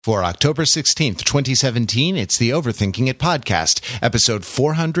For October 16th, 2017, it's the Overthinking It podcast, episode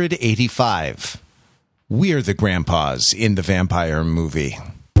 485. We're the grandpas in the vampire movie.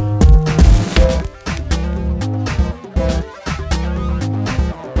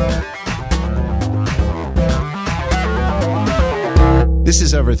 This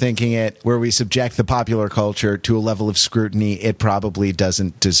is Overthinking It, where we subject the popular culture to a level of scrutiny it probably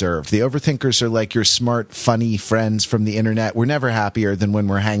doesn't deserve. The Overthinkers are like your smart, funny friends from the internet. We're never happier than when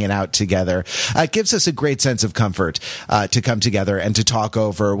we're hanging out together. It gives us a great sense of comfort to come together and to talk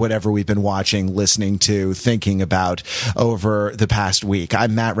over whatever we've been watching, listening to, thinking about over the past week.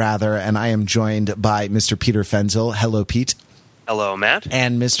 I'm Matt Rather, and I am joined by Mr. Peter Fenzel. Hello, Pete. Hello, Matt.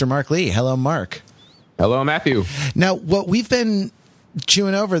 And Mr. Mark Lee. Hello, Mark. Hello, Matthew. Now, what we've been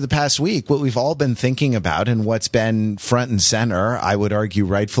chewing over the past week, what we've all been thinking about and what's been front and center, I would argue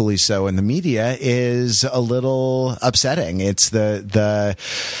rightfully so in the media, is a little upsetting. It's the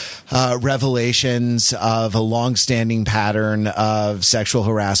revelations of a longstanding pattern of sexual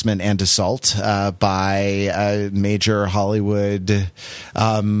harassment and assault by a major Hollywood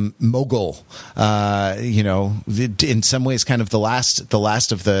mogul. In some ways, kind of the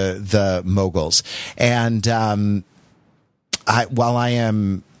last of the moguls. And while I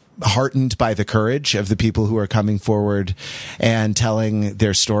am heartened by the courage of the people who are coming forward and telling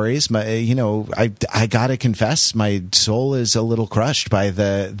their stories, I gotta confess, my soul is a little crushed by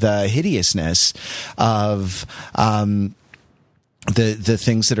the hideousness of the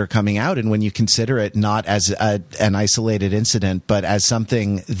things that are coming out. And when you consider it not as an isolated incident, but as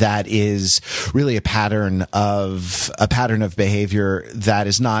something that is really a pattern of behavior that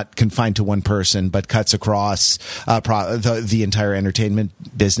is not confined to one person, but cuts across the entire entertainment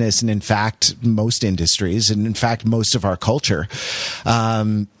business, and in fact most industries, and in fact most of our culture,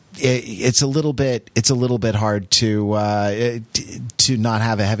 it's a little bit hard to not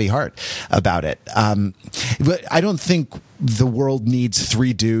have a heavy heart about it. But I don't think the world needs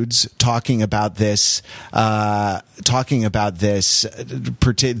three dudes talking about this, the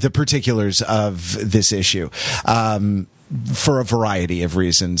particulars of this issue, for a variety of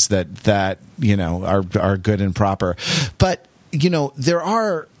reasons that are good and proper. But there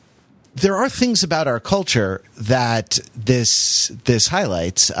are things about our culture that this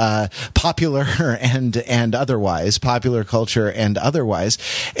highlights, popular culture and otherwise.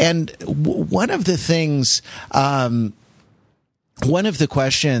 And one of the things, one of the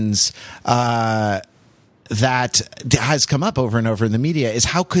questions that has come up over and over in the media is,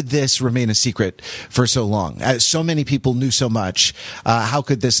 how could this remain a secret for so long? So many people knew so much. How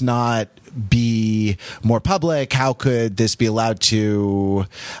could this not be more public? How could this be allowed to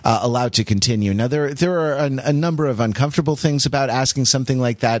continue? Now, there are a number of uncomfortable things about asking something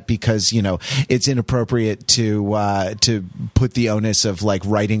like that, because it's inappropriate to put the onus of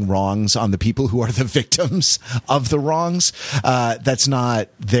righting wrongs on the people who are the victims of the wrongs. That's not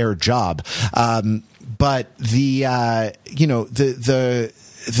their job. But the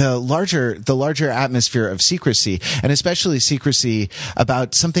larger atmosphere of secrecy, and especially secrecy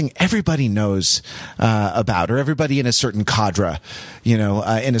about something everybody knows about, or everybody in a certain cadre,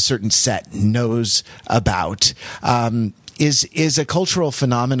 in a certain set knows about, is a cultural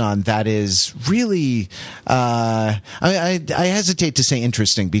phenomenon that is really, I hesitate to say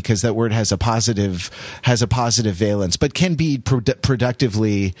interesting, because that word has a positive valence, but can be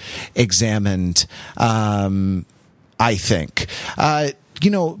productively examined, I think.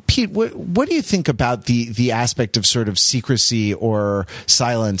 Pete, what do you think about the aspect of sort of secrecy or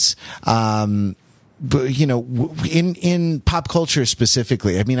silence, in pop culture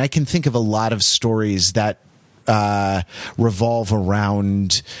specifically? I mean, I can think of a lot of stories that revolve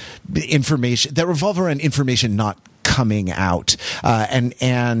around information not coming out, and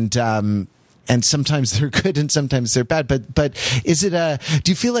sometimes they're good and sometimes they're bad. But do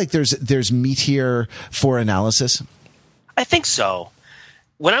you feel like there's meat here for analysis? I think so.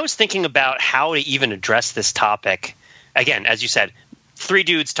 When I was thinking about how to even address this topic, again, as you said, three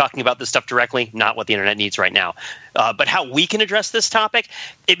dudes talking about this stuff directly, not what the internet needs right now, but how we can address this topic,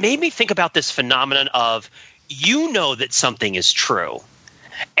 it made me think about this phenomenon of, that something is true,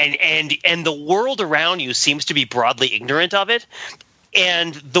 and the world around you seems to be broadly ignorant of it,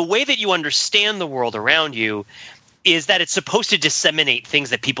 and the way that you understand the world around you is that it's supposed to disseminate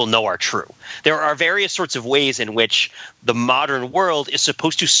things that people know are true. There are various sorts of ways in which the modern world is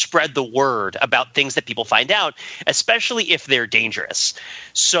supposed to spread the word about things that people find out, especially if they're dangerous.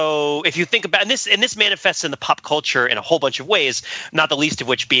 So if you think about, and this manifests in the pop culture in a whole bunch of ways, not the least of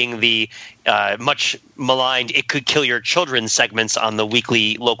which being the much maligned "It Could Kill Your Children" segments on the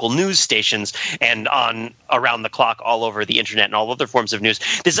weekly local news stations and on around the clock all over the internet and all other forms of news.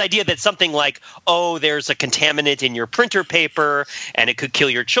 This idea that something like, oh, there's a contaminant in your printer paper and it could kill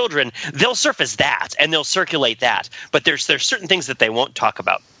your children, they'll surface that and they'll circulate that. But there's certain things that they won't talk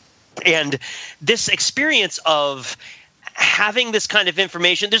about. And this experience of having this kind of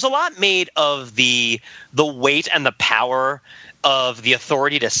information, there's a lot made of the weight and the power of the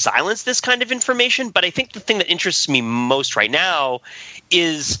authority to silence this kind of information. But I think the thing that interests me most right now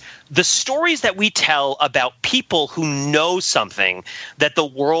is the stories that we tell about people who know something that the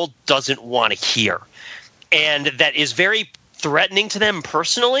world doesn't want to hear, and that is very threatening to them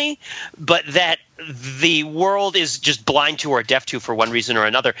personally, but that the world is just blind to or deaf to for one reason or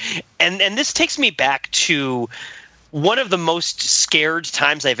another. And this takes me back to one of the most scared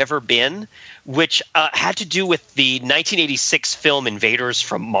times I've ever been, which had to do with the 1986 film Invaders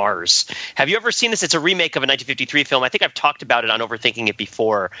from Mars. Have you ever seen this? It's a remake of a 1953 film. I think I've talked about it on Overthinking It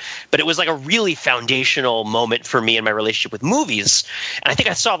before, but it was like a really foundational moment for me in my relationship with movies. And I think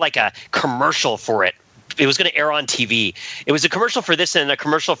I saw like a commercial for it. It was going to air on TV. It was a commercial for this and a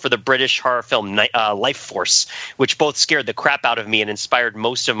commercial for the British horror film Life Force, which both scared the crap out of me and inspired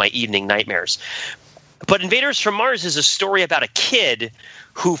most of my evening nightmares. But Invaders from Mars is a story about a kid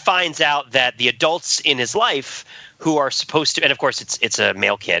who finds out that the adults in his life who are supposed to, and of course it's a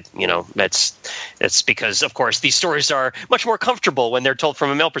male kid, you know, that's because of course these stories are much more comfortable when they're told from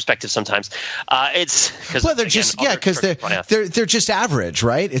a male perspective sometimes. They're just average,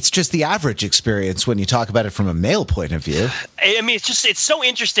 right? It's just the average experience when you talk about it from a male point of view. I mean, it's so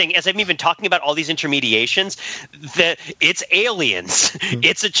interesting as I'm even talking about all these intermediations that it's aliens,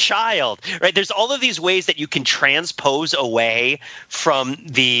 it's a child, right? There's all of these ways that you can transpose away from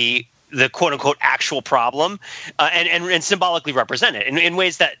the quote unquote actual problem and symbolically represent it in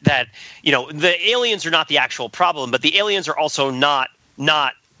ways that, you know, the aliens are not the actual problem, but the aliens are also not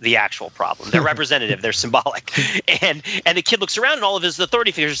the actual problem. They're representative. They're symbolic. And the kid looks around and all of his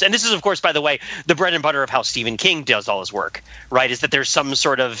authority figures. And this is, of course, by the way, the bread and butter of how Stephen King does all his work, right? Is that there's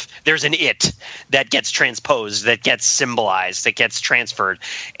an it that gets transposed, that gets symbolized, that gets transferred.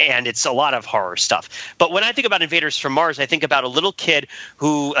 And it's a lot of horror stuff. But when I think about Invaders from Mars, I think about a little kid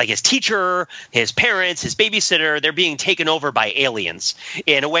who, like his teacher, his parents, his babysitter, they're being taken over by aliens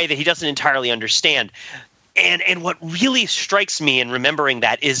in a way that he doesn't entirely understand. And what really strikes me in remembering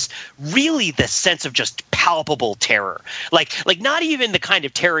that is really the sense of just palpable terror. Like not even the kind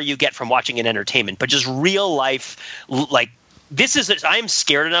of terror you get from watching an entertainment, but just real life, like I'm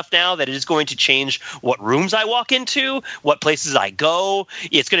scared enough now that it is going to change what rooms I walk into, what places I go.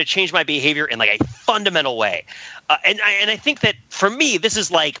 It's going to change my behavior in like a fundamental way. And I think that for me, this is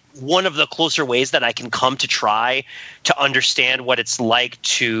like one of the closer ways that I can come to try to understand what it's like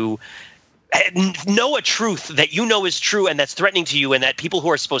to know a truth that you know is true and that's threatening to you, and that people who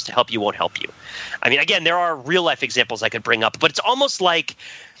are supposed to help you won't help you. I mean, again, there are real life examples I could bring up, but it's almost like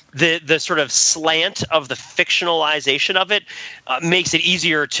the sort of slant of the fictionalization of it makes it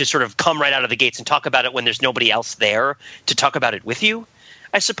easier to sort of come right out of the gates and talk about it when there's nobody else there to talk about it with you,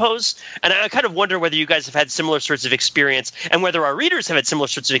 I suppose. And I kind of wonder whether you guys have had similar sorts of experience, and whether our readers have had similar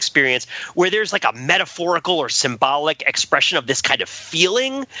sorts of experience where there's like a metaphorical or symbolic expression of this kind of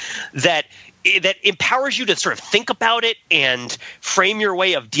feeling that empowers you to sort of think about it and frame your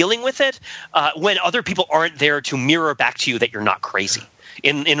way of dealing with it when other people aren't there to mirror back to you that you're not crazy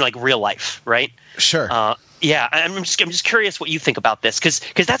in like real life, right? Sure. Yeah, I'm just curious what you think about this, because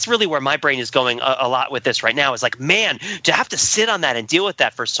that's really where my brain is going a lot with this right now. Is like, man, to have to sit on that and deal with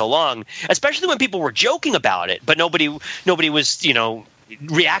that for so long, especially when people were joking about it, but nobody was, you know,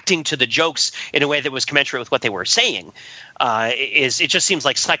 reacting to the jokes in a way that was commensurate with what they were saying. It just seems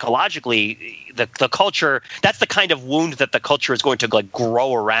like psychologically the culture, that's the kind of wound that the culture is going to like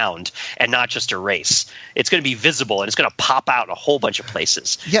grow around and not just erase. It's going to be visible and it's going to pop out a whole bunch of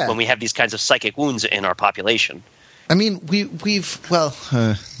places when we have these kinds of psychic wounds in our population. I mean, we've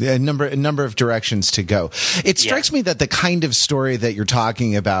a number of directions to go. It strikes me that the kind of story that you're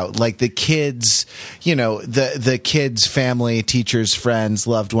talking about, like the kids, you know, the kids' family, teachers, friends,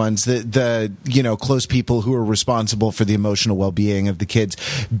 loved ones, the you know, close people who are responsible for the emotional well-being of the kids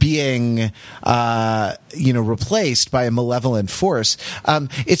being you know, replaced by a malevolent force.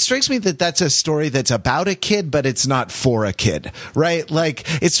 It strikes me that that's a story that's about a kid, but it's not for a kid, right? Like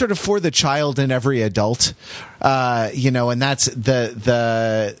it's sort of for the child and every adult. and that's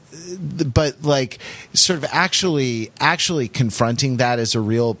but like sort of actually confronting that as a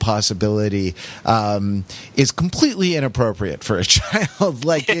real possibility is completely inappropriate for a child.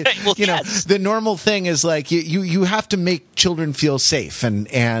 Like, well, yes. The normal thing is like you have to make children feel safe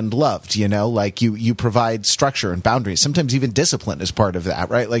and loved. Like you provide structure and boundaries. Sometimes even discipline is part of that,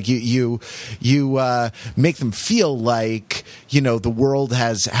 right? Like you make them feel like the world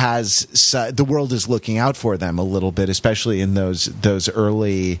the world is looking out for them a little bit, especially in those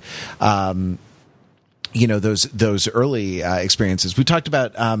early. Those early experiences. We talked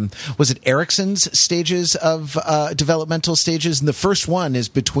about was it Erikson's stages of developmental stages, and the first one is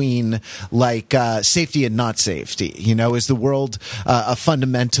between like safety and not safety. Is the world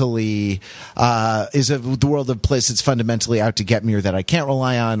the world a place that's fundamentally out to get me or that I can't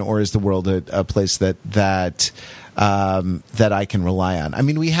rely on, or is the world a place that I can rely on? I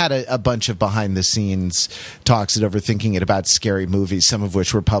mean, we had a bunch of behind the scenes talks at Overthinking It about scary movies, some of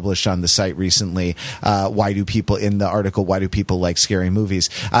which were published on the site recently. Why do people like scary movies?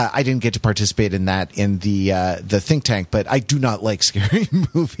 I didn't get to participate in that in the think tank, but I do not like scary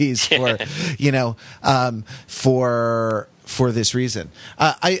movies for this reason.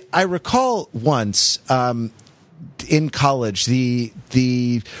 I recall once, in college, the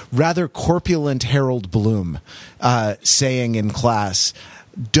rather corpulent Harold Bloom saying in class,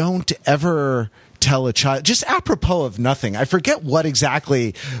 "Don't ever tell a child," just apropos of nothing. I forget what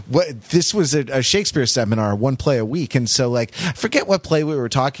this was a Shakespeare seminar, one play a week. And so I forget what play we were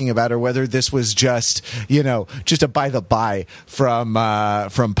talking about, or whether this was just a by the by from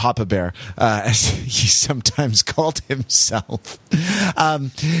Papa Bear, as he sometimes called himself.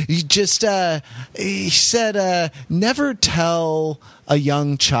 He said, never tell a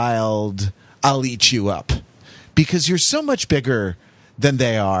young child, "I'll eat you up," because you're so much bigger than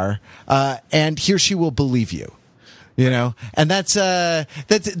they are, and he or she will believe you. And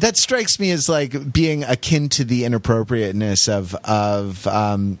that strikes me as like being akin to the inappropriateness of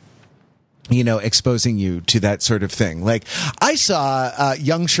exposing you to that sort of thing. Like, I saw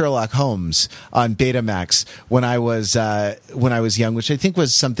Young Sherlock Holmes on Betamax when I was young, which I think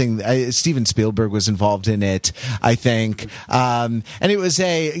was something Steven Spielberg was involved in it, I think. And it was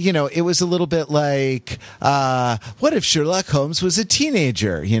it was a little bit like, what if Sherlock Holmes was a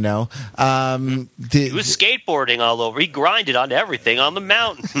teenager? He was skateboarding all over. He grinded onto everything on the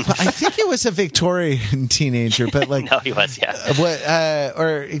mountain. I think it was a Victorian teenager, but like no, he was, yeah.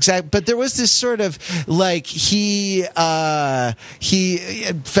 But there was this sort of like he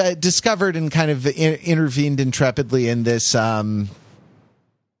discovered and kind of intervened intrepidly in this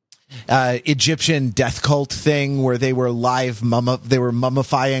Egyptian death cult thing where they were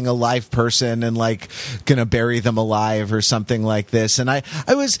mummifying a live person and like gonna bury them alive or something like this. And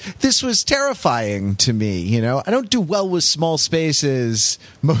this was terrifying to me. I don't do well with small spaces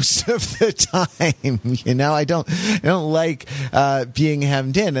most of the time. I don't like being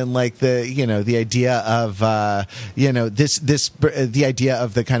hemmed in, and like the idea of the idea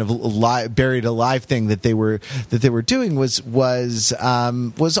of the kind of buried alive thing that they were doing was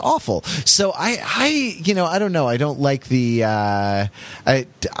awful. So I don't know. I don't like the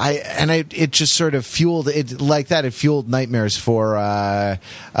it just sort of fueled it like that. It fueled nightmares for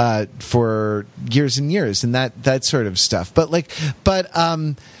years and years and that sort of stuff.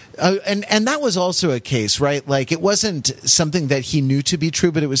 And that was also a case, right? Like, it wasn't something that he knew to be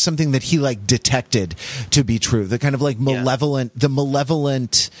true, but it was something that he like detected to be true. The kind of like malevolent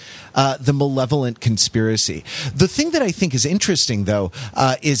conspiracy. The thing that I think is interesting, though,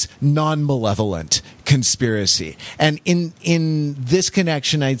 is non-malevolent conspiracy. And in this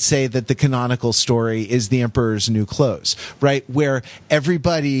connection, I'd say that the canonical story is The Emperor's New Clothes, right? Where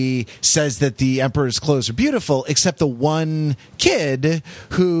everybody says that the Emperor's clothes are beautiful, except the one kid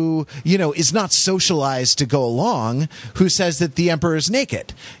who, is not socialized to go along, who says that the Emperor is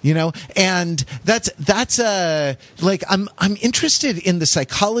naked, and that's I'm interested in the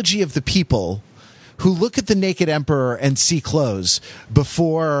psychology of the people who look at the naked Emperor and see clothes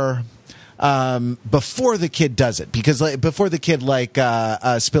before the kid does it, because before the kid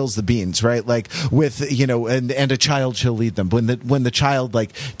spills the beans, right? Like with and a child shall lead them. When the child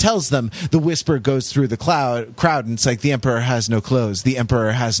tells them, the whisper goes through the crowd, and it's like, the Emperor has no clothes. The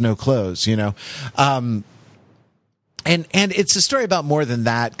Emperor has no clothes. And it's a story about more than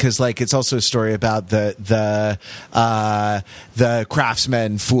that, because it's also a story about the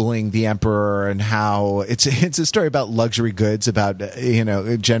craftsmen fooling the emperor, and how it's a story about luxury goods, about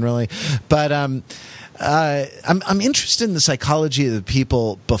generally. But I'm interested in the psychology of the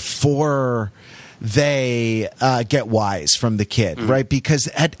people before they get wise from the kid, right? Because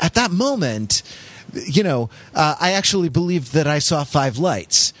at that moment, I actually believed that I saw five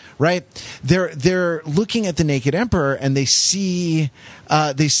lights, right? They're looking at the naked emperor, and they see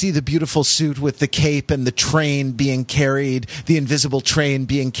the beautiful suit with the cape and the train being carried, the invisible train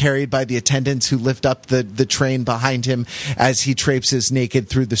being carried by the attendants who lift up the train behind him as he traipses naked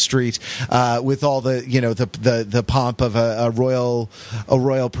through the street, with all the pomp of a royal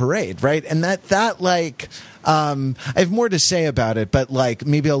parade, right? And that like. I have more to say about it, but like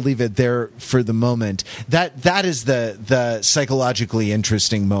maybe I'll leave it there for the moment. That is the psychologically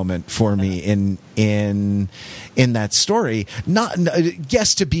interesting moment for me in that story. Not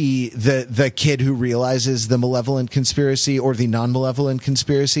yes to be the kid who realizes the malevolent conspiracy or the non-malevolent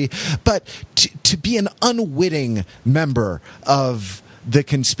conspiracy, but to be an unwitting member of the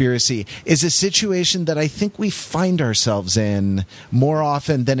conspiracy is a situation that I think we find ourselves in more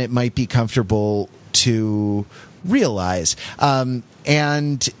often than it might be comfortable to realize,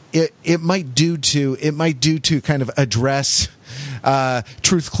 and it might do to kind of address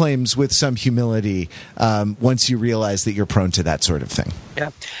truth claims with some humility once you realize that you're prone to that sort of thing.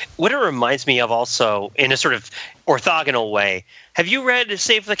 Yeah, what it reminds me of also in a sort of orthogonal way. Have you read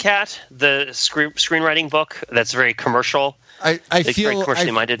Save the Cat, the screenwriting book that's very commercial? I feel very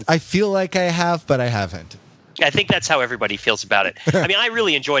commercially minded. I feel like I have, but I haven't. I think that's how everybody feels about it. I mean, I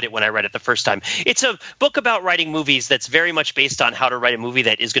really enjoyed it when I read it the first time. It's a book about writing movies that's very much based on how to write a movie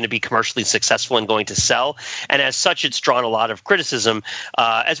that is going to be commercially successful and going to sell. And as such, it's drawn a lot of criticism,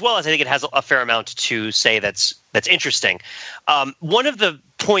 as well as I think it has a fair amount to say that's interesting. One of the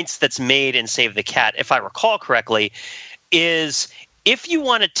points that's made in Save the Cat, if I recall correctly, is if you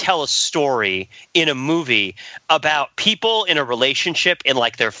want to tell a story in a movie about people in a relationship in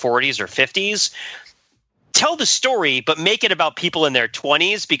like their 40s or 50s, tell the story, but make it about people in their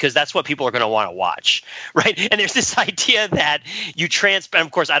 20s because that's what people are going to want to watch, right? And there's this idea that you and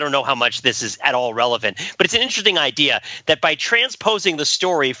of course, I don't know how much this is at all relevant, but it's an interesting idea that by transposing the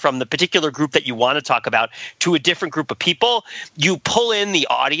story from the particular group that you want to talk about to a different group of people, you pull in the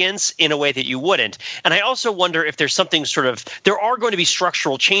audience in a way that you wouldn't. And I also wonder if there's something there are going to be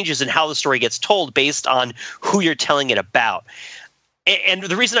structural changes in how the story gets told based on who you're telling it about. And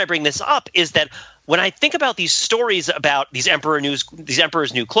the reason I bring this up is that when I think about these stories about these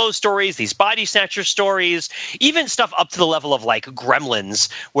Emperor's New Clothes stories, these body snatcher stories, even stuff up to the level of like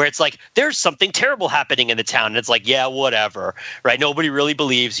Gremlins, where it's like there's something terrible happening in the town, and it's like, yeah, whatever, right? Nobody really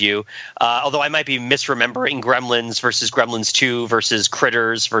believes you. Although I might be misremembering Gremlins versus Gremlins 2 versus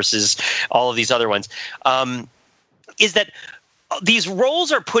Critters versus all of these other ones. Is that these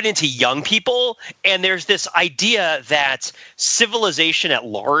roles are put into young people, and there's this idea that civilization at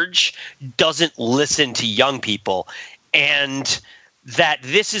large doesn't listen to young people, and that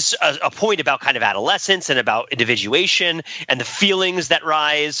this is a point about kind of adolescence and about individuation and the feelings that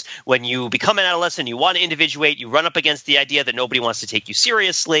rise when you become an adolescent. You want to individuate, you run up against the idea that nobody wants to take you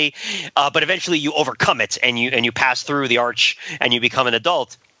seriously, but eventually you overcome it and you pass through the arch and you become an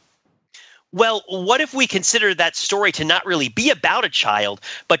adult. Well, what if we consider that story to not really be about a child,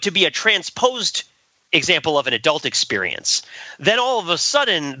 but to be a transposed example of an adult experience? Then all of a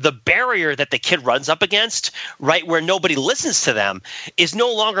sudden, the barrier that the kid runs up against, right, where nobody listens to them, is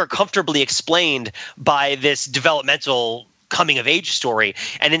no longer comfortably explained by this developmental coming-of-age story,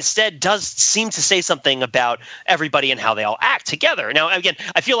 and instead does seem to say something about everybody and how they all act together. Now, again,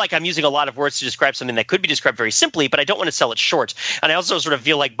 I feel like I'm using a lot of words to describe something that could be described very simply, but I don't want to sell it short. And I also sort of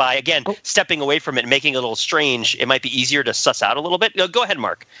feel like by, again, stepping away from it and making it a little strange, it might be easier to suss out a little bit. Go ahead,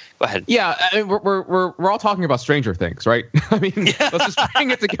 Mark. Go ahead. Yeah, I mean, we're all talking about Stranger Things, right? I mean, let's just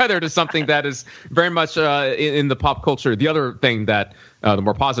bring it together to something that is very much in the pop culture. The other thing that the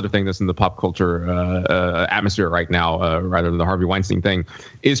more positive thing that's in the pop culture atmosphere right now, rather than the Harvey Weinstein thing,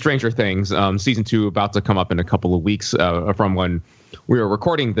 is Stranger Things. Season 2 about to come up in a couple of weeks from when we are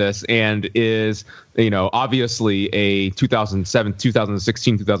recording this, and is, obviously a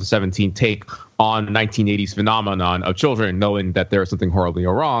 2016, 2017 take on 1980s phenomenon of children knowing that there is something horribly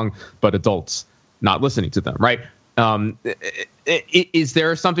wrong, but adults not listening to them, right? Is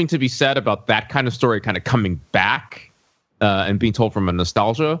there something to be said about that kind of story kind of coming back and being told from a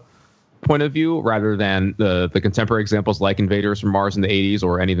nostalgia point of view, rather than the contemporary examples like Invaders from Mars in the 80s,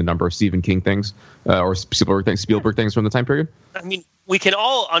 or any of the number of Stephen King things or Spielberg things from the time period? I mean, we can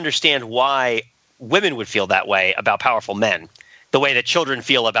all understand why women would feel that way about powerful men. the way that children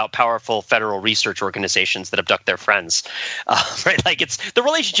feel about powerful federal research organizations that abduct their friends, right? Like the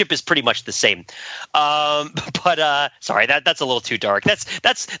relationship is pretty much the same. But sorry, that's a little too dark.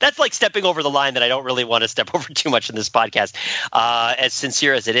 That's like stepping over the line that I don't really want to step over too much in this podcast, as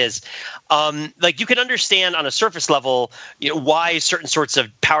sincere as it is. Like you can understand on a surface level, why certain sorts of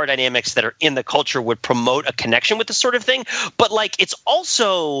power dynamics that are in the culture would promote a connection with this sort of thing. But like it's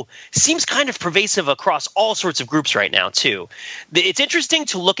also seems kind of pervasive across all sorts of groups right now too. It's interesting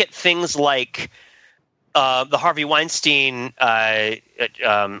to look at things like the Harvey Weinstein, I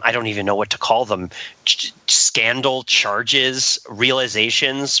don't even know what to call them, scandal, charges,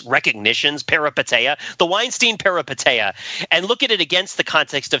 realizations, recognitions, peripeteia, the Weinstein peripeteia, and look at it against the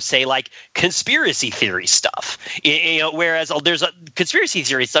context of, say, like conspiracy theory stuff. Whereas there's conspiracy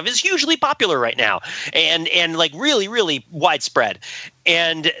theory stuff is hugely popular right now and like really, really widespread.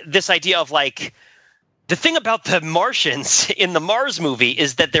 And this idea of like, the thing about the Martians in the Mars movie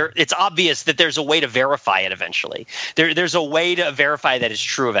is that it's obvious that there's a way to verify it eventually. There's a way to verify that it's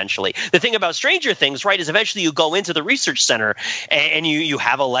true eventually. The thing about Stranger Things, right, is eventually you go into the research center and you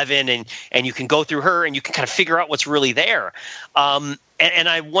have Eleven and you can go through her and you can kind of figure out what's really there. And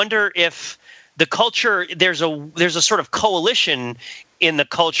I wonder if the culture, there's a sort of coalition in the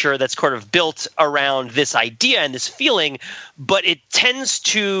culture that's sort of built around this idea and this feeling, but it tends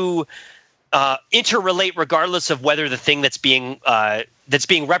to interrelate regardless of whether the thing that's being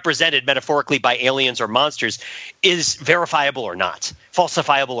represented metaphorically by aliens or monsters is verifiable or not,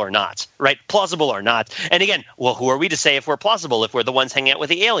 falsifiable or not, right? Plausible or not. And again, well, who are we to say if we're plausible, if we're the ones hanging out with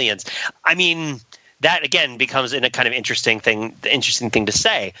the aliens? I mean, that again becomes a kind of interesting thing to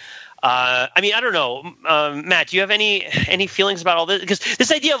say. I mean, I don't know, Matt, do you have any feelings about all this? Because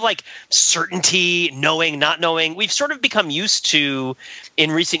this idea of like certainty, knowing, not knowing, we've sort of become used to in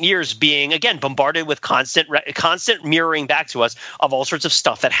recent years being, again, bombarded with constant mirroring back to us of all sorts of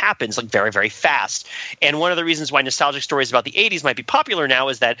stuff that happens like very, very fast. And one of the reasons why nostalgic stories about the 80s might be popular now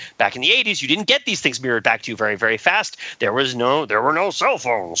is that back in the 80s, you didn't get these things mirrored back to you very, very fast. There were no cell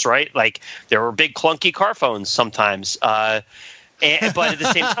phones, right? Like there were big clunky car phones sometimes. But at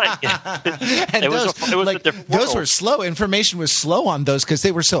the same time, those were slow. Information was slow on those because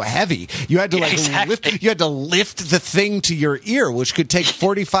they were so heavy. You had to lift the thing to your ear, which could take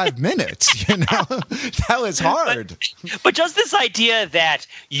 45 minutes. That was hard. But just this idea that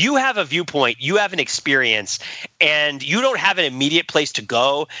you have a viewpoint, you have an experience, and you don't have an immediate place to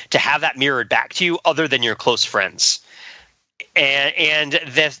go to have that mirrored back to you other than your close friends. And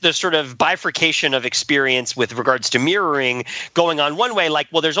the sort of bifurcation of experience with regards to mirroring going on one way, like,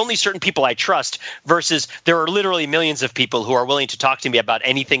 well, there's only certain people I trust versus there are literally millions of people who are willing to talk to me about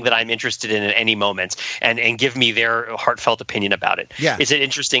anything that I'm interested in at any moment and give me their heartfelt opinion about it. Yeah. It's an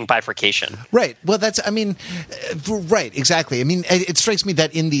interesting bifurcation. Right. Well, right. Exactly. I mean, it strikes me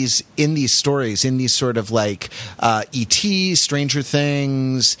that in these stories, in these sort of like E.T., Stranger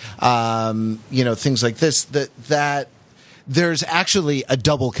Things, things like this, that there's actually a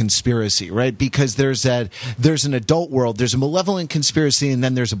double conspiracy, right? Because there's an adult world, there's a malevolent conspiracy, and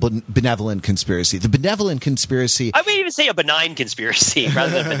then there's a benevolent conspiracy. The benevolent conspiracy, I would even say a benign conspiracy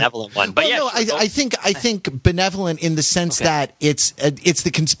rather than a benevolent one. But I think benevolent in the sense that it's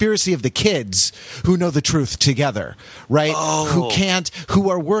the conspiracy of the kids who know the truth together, right? Who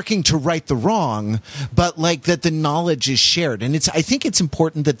are working to right the wrong, but like that the knowledge is shared. And I think it's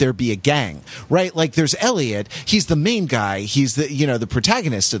important that there be a gang, right? Like there's Elliot, he's the main guy. He's the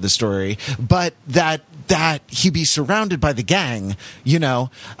protagonist of the story, but that he be surrounded by the gang,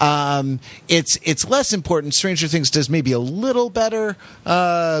 it's less important. Stranger Things does maybe a little better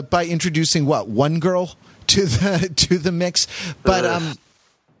by introducing one girl to the mix, but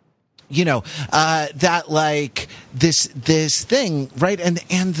that like this thing, right? And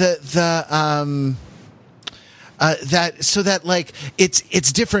the that like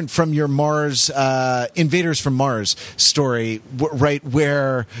it's different from your Mars Invaders from Mars story, right?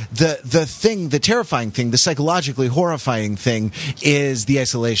 Where the terrifying thing, the psychologically horrifying thing is the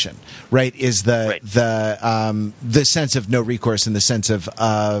isolation, right? Is the sense of no recourse and the sense of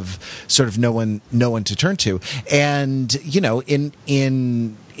sort of no one to turn to, and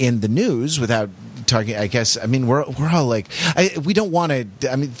in the news without talking, I guess. I mean, we're all like, we don't want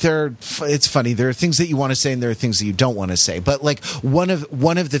to. I mean, it's funny. There are things that you want to say, and there are things that you don't want to say. But like one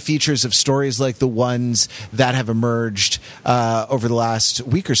of the features of stories like the ones that have emerged over the last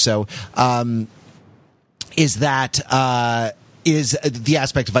week or so is that is the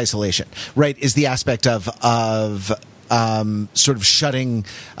aspect of isolation, right? Is the aspect of sort of shutting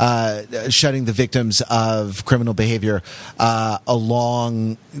the victims of criminal behavior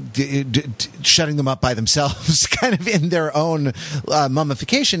along, shutting them up by themselves, kind of in their own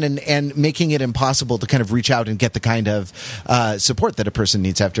mummification, and making it impossible to kind of reach out and get the kind of support that a person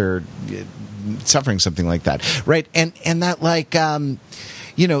needs after suffering something like that, right? And that, like, that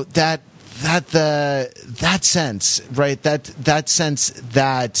sense, right? That sense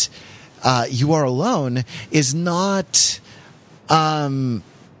that you are alone is not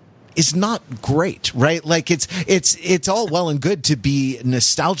great, right? Like it's all well and good to be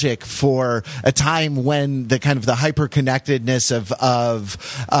nostalgic for a time when the kind of the hyper connectedness of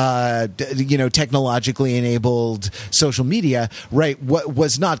technologically enabled social media, right,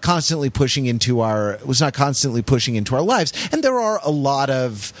 was not constantly pushing into our lives. And there are a lot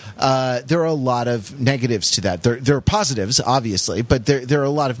of negatives to that. There are positives, obviously, but there are a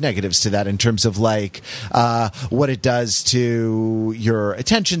lot of negatives to that in terms of, like, what it does to your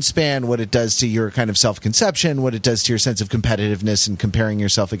attention span, what it does to your kind of self-conception, what it does to your sense of competitiveness and comparing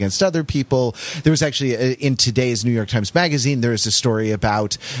yourself against other people. There was actually, in today's New York Times Magazine, there is a story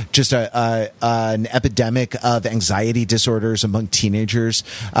about just an epidemic of anxiety disorders among teenagers.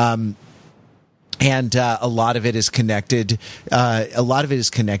 And a lot of it is connected. A lot of it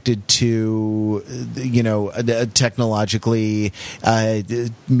is connected to, technologically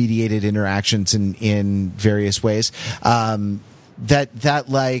mediated interactions in various ways. It's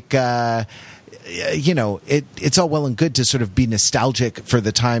all well and good to sort of be nostalgic for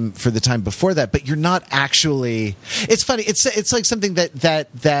the time before that, but you're not actually. It's funny. It's like something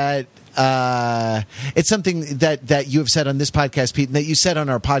that it's something that you have said on this podcast, Pete, and that you said on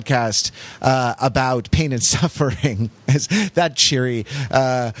our podcast about pain and suffering, as that cheery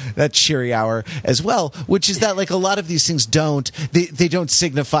hour as well, which is that, like, a lot of these things don't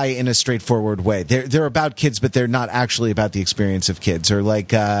signify in a straightforward way. They're about kids, but they're not actually about the experience of kids. Or,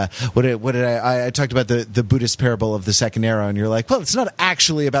 like, what did I talked about the Buddhist parable of the second arrow, and you're like, well, it's not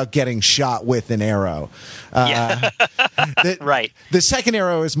actually about getting shot with an arrow. Right. The second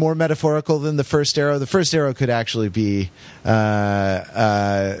arrow is more metaphorical than the first arrow. The first arrow could actually be an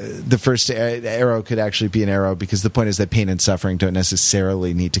arrow, because the point is that pain and suffering don't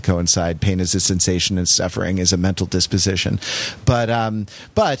necessarily need to coincide. Pain is a sensation, and suffering is a mental disposition. But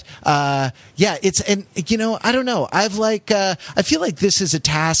it's, and I don't know. I feel like this is a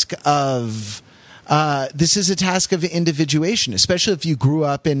task of. This is a task of individuation, especially if you grew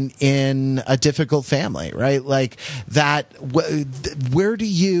up in a difficult family, right? Like that. Where do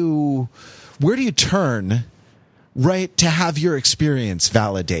you turn, right, to have your experience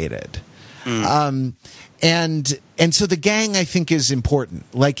validated? And so the gang, I think, is important.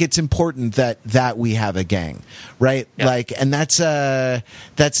 Like, it's important that we have a gang, right? Yeah. Like, and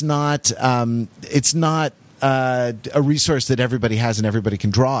it's not a resource that everybody has and everybody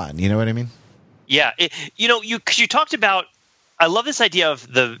can draw on. You know what I mean? Yeah. You talked about, I love this idea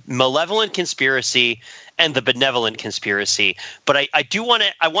of the malevolent conspiracy and the benevolent conspiracy, but I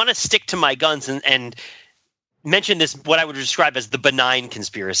want to stick to my guns and mention this, what I would describe as the benign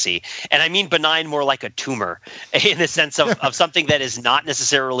conspiracy. And I mean benign more like a tumor, in the sense of something that is not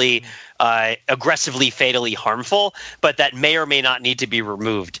necessarily aggressively, fatally harmful, but that may or may not need to be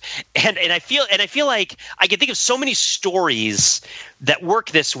removed. And I feel like I can think of so many stories that work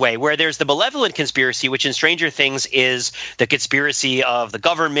this way, where there's the malevolent conspiracy, which in Stranger Things is the conspiracy of the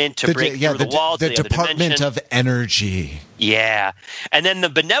government to break through the wall to the other Department dimension. of Energy. Yeah. And then the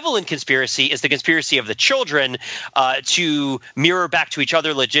benevolent conspiracy is the conspiracy of the children to mirror back to each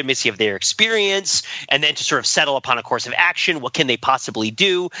other legitimacy of their experience, and then to sort of settle upon a course of action. What can they possibly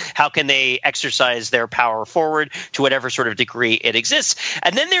do? How can they exercise their power forward to whatever sort of degree it exists?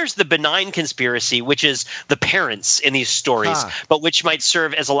 And then there's the benign conspiracy, which is the parents in these stories, but which might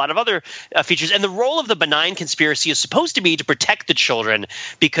serve as a lot of other features. And the role of the benign conspiracy is supposed to be to protect the children,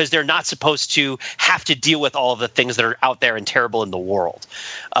 because they're not supposed to have to deal with all of the things that are out there and terrible in the world.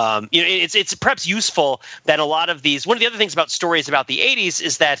 It's perhaps useful that a lot of these – one of the other things about stories about the 80s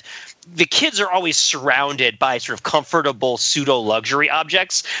is that the kids are always surrounded by sort of comfortable pseudo-luxury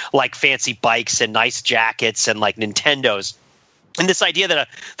objects like fancy bikes and nice jackets and like Nintendos. And this idea that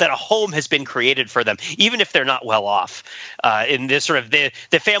a home has been created for them, even if they're not well off. In this sort of the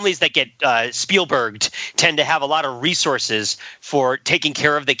families that get Spielberged tend to have a lot of resources for taking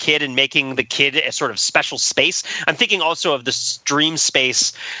care of the kid and making the kid a sort of special space. I'm thinking also of this dream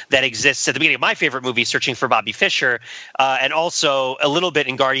space that exists at the beginning of my favorite movie, Searching for Bobby Fischer, and also a little bit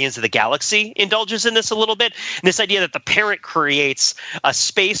in Guardians of the Galaxy indulges in this a little bit. And this idea that the parent creates a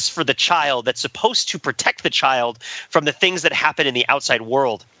space for the child that's supposed to protect the child from the things that happen in the outside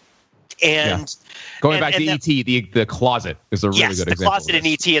world. And going back to E.T., the closet is a really good example. The closet in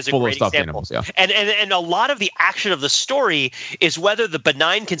E.T. is a great example. Animals, yeah. And a lot of the action of the story is whether the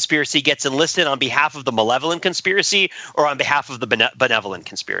benign conspiracy gets enlisted on behalf of the malevolent conspiracy or on behalf of the benevolent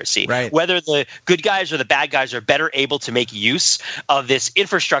conspiracy. Right. Whether the good guys or the bad guys are better able to make use of this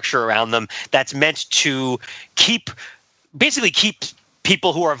infrastructure around them that's meant to keep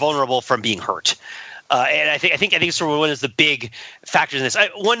people who are vulnerable from being hurt. And I think sort of one of the big factors in this.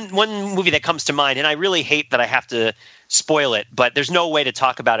 One movie that comes to mind, and I really hate that I have to spoil it, but there's no way to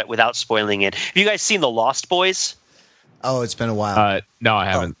talk about it without spoiling it. Have you guys seen The Lost Boys? Oh, it's been a while. No, I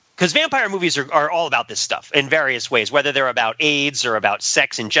haven't. Because vampire movies are all about this stuff in various ways, whether they're about AIDS or about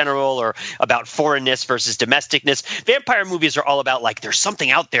sex in general or about foreignness versus domesticness. Vampire movies are all about, like, there's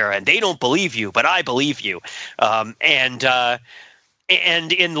something out there and they don't believe you, but I believe you.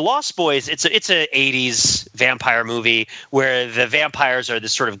 And in Lost Boys, it's a 80s vampire movie where the vampires are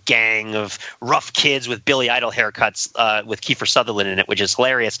this sort of gang of rough kids with Billy Idol haircuts with Kiefer Sutherland in it, which is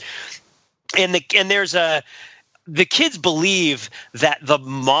hilarious. And the kids believe that the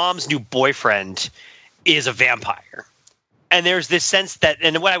mom's new boyfriend is a vampire. And there's this sense that,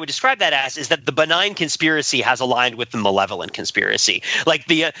 and what I would describe that as, is that the benign conspiracy has aligned with the malevolent conspiracy. Like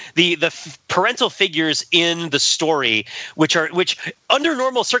the parental figures in the story, which under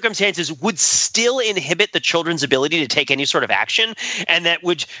normal circumstances would still inhibit the children's ability to take any sort of action, and that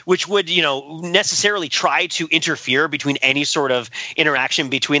which would necessarily try to interfere between any sort of interaction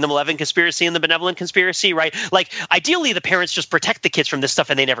between the malevolent conspiracy and the benevolent conspiracy, right? Like ideally, the parents just protect the kids from this stuff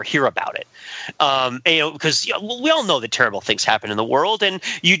and they never hear about it, because we all know that terrible things happen in the world, and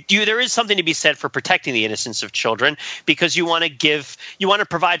there is something to be said for protecting the innocence of children, because you want to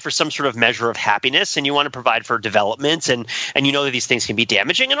provide for some sort of measure of happiness, and you want to provide for development, and you know that these things can be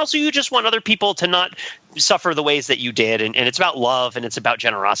damaging, and also you just want other people to not suffer the ways that you did, and it's about love, and it's about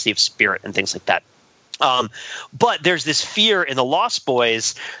generosity of spirit and things like that. But there's this fear in the Lost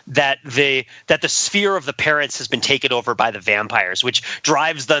Boys that the sphere of the parents has been taken over by the vampires, which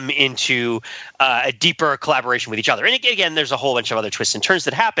drives them into a deeper collaboration with each other. And again, there's a whole bunch of other twists and turns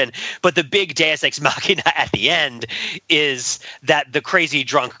that happen. But the big Deus Ex Machina at the end is that the crazy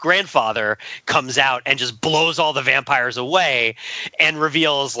drunk grandfather comes out and just blows all the vampires away and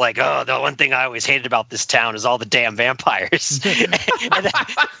reveals, like, oh, the one thing I always hated about this town is all the damn vampires.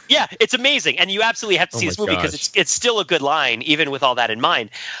 Yeah, it's amazing. And you absolutely have to see this movie because it's still a good line, even with all that in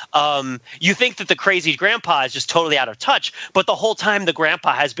mind. You think that the crazy grandpa is just totally out of touch, but the whole time the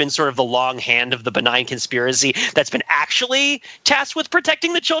grandpa has been sort of the long hand of the benign conspiracy that's been actually tasked with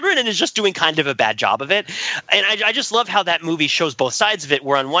protecting the children and is just doing kind of a bad job of it. And I just love how that movie shows both sides of it,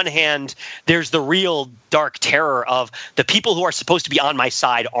 where on one hand, there's the real dark terror of the people who are supposed to be on my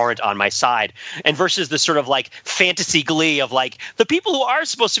side aren't on my side, and versus the sort of like fantasy glee of like the people who are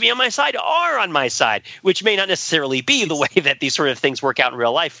supposed to be on my side are on my side, which may not necessarily be the way that these sort of things work out in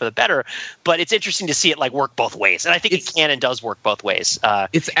real life for the better, but it's interesting to see it like work both ways, and I think it can and does work both ways.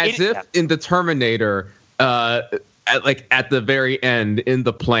 It's as if in the Terminator, at the very end in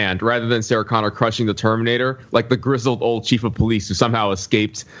the plant, rather than Sarah Connor crushing the Terminator, like the grizzled old chief of police who somehow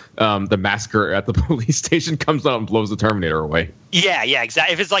escaped the massacre at the police station comes out and blows the Terminator away. Yeah,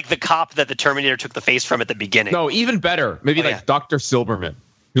 exactly. If it's like the cop that the Terminator took the face from at the beginning. No, even better. Maybe Dr. Silberman,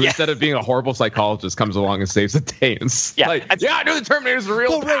 who instead of being a horrible psychologist comes along and saves the day. And I know the Terminator's a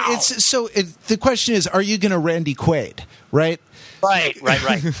real pal. The question is, are you going to Randy Quaid, right? Right.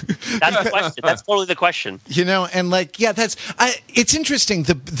 That's the question. That's totally the question. And it's interesting.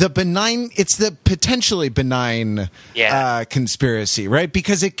 The benign, it's the potentially benign conspiracy, right?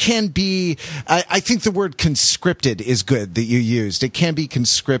 Because it can be, I think the word conscripted is good that you used. It can be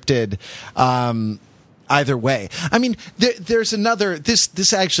conscripted, either way. I mean, there's another,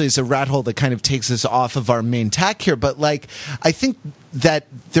 this actually is a rat hole that kind of takes us off of our main tack here, but like, I think that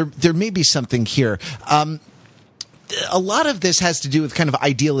there may be something here. A lot of this has to do with kind of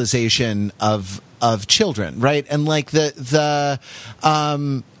idealization of children, right? And like the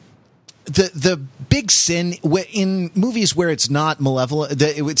big sin in movies where it's not malevolent,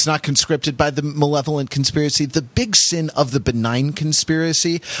 it's not conscripted by the malevolent conspiracy. The big sin of the benign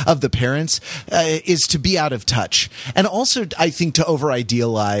conspiracy of the parents is to be out of touch, and also I think to over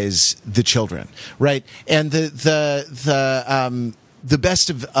idealize the children, right? And the best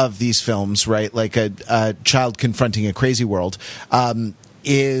of these films, right, like a child confronting a crazy world,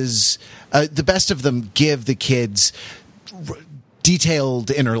 is the best of them give the kids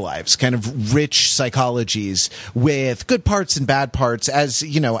detailed inner lives, kind of rich psychologies with good parts and bad parts, as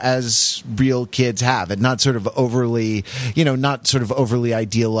as real kids have, and not sort of overly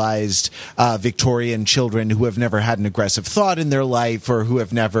idealized Victorian children who have never had an aggressive thought in their life, or who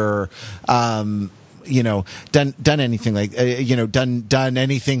have never done anything like done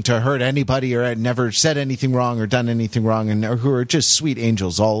anything to hurt anybody, or had never said anything wrong or done anything wrong, and who are just sweet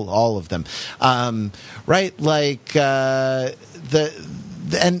angels, all of them, right? Like and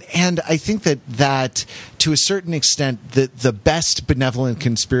I think that to a certain extent, the best benevolent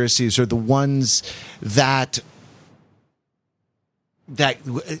conspiracies are the ones that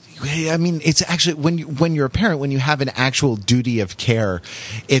I mean, it's actually when you're a parent, when you have an actual duty of care,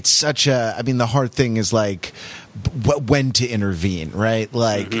 it's such a, I mean, the hard thing is like when to intervene, right?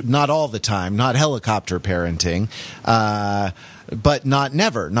 Like not all the time, not helicopter parenting, but not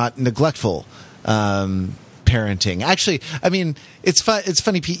neglectful parenting. Actually, I mean, it's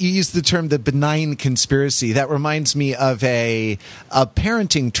funny, Pete, you used the term the benign conspiracy. That reminds me of a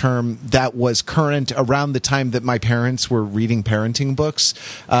parenting term that was current around the time that my parents were reading parenting books,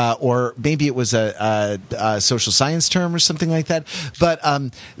 or maybe it was a social science term or something like that. But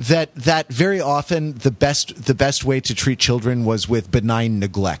that very often the best way to treat children was with benign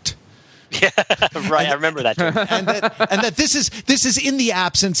neglect. Yeah, right. I remember that term. and that this is in the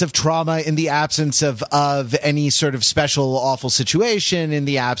absence of trauma, in the absence of any sort of special awful situation, in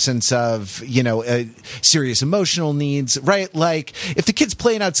the absence of serious emotional needs, right? Like if the kid's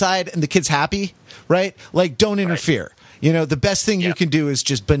playing outside and the kid's happy, right? Like don't interfere. Right. The best thing you can do is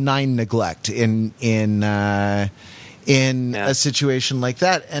just benign neglect in a situation like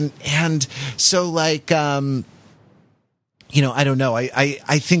that, and so like. I don't know.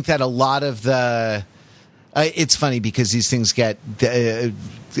 I think that a lot of the it's funny because these things get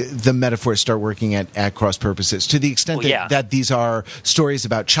the metaphors start working at cross purposes to the extent that these are stories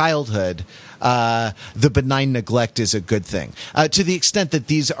about childhood. The benign neglect is a good thing. To the extent that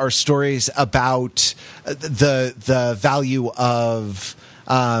these are stories about the value of.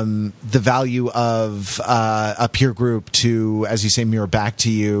 A peer group to, as you say, mirror back to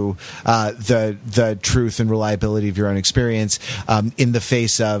you the truth and reliability of your own experience in the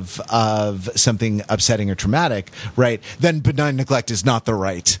face of something upsetting or traumatic, right? Then benign neglect is not the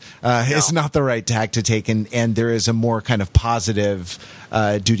right is not the right tack to take, and there is a more kind of positive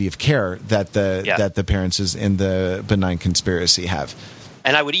duty of care that the parents in the benign conspiracy have.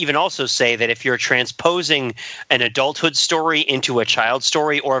 And I would even also say that if you're transposing an adulthood story into a child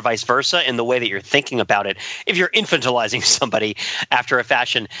story, or vice versa, in the way that you're thinking about it, if you're infantilizing somebody after a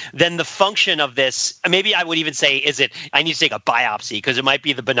fashion, then the function of this, maybe I would even say, I need to take a biopsy, because it might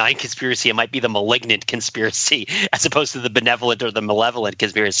be the benign conspiracy, it might be the malignant conspiracy, as opposed to the benevolent or the malevolent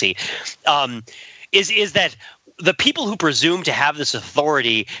conspiracy, is that the people who presume to have this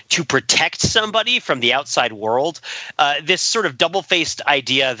authority to protect somebody from the outside world, this sort of double-faced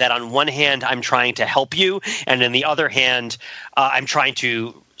idea that on one hand I'm trying to help you, and on the other hand I'm trying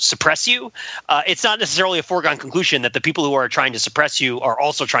to suppress you. It's not necessarily a foregone conclusion that the people who are trying to suppress you are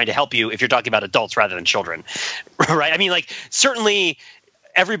also trying to help you if you're talking about adults rather than children, right? I mean, like, certainly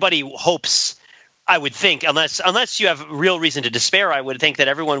everybody hopes, I would think, unless you have real reason to despair, I would think that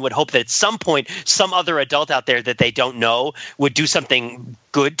everyone would hope that at some point some other adult out there that they don't know would do something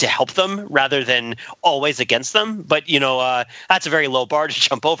good to help them rather than always against them. But, that's a very low bar to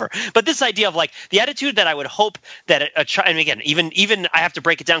jump over. But this idea of like the attitude that I would hope that a child, and again, even I have to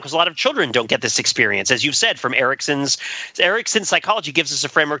break it down because a lot of children don't get this experience. As you've said, from Erickson's psychology gives us a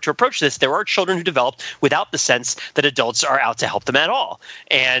framework to approach this. There are children who develop without the sense that adults are out to help them at all.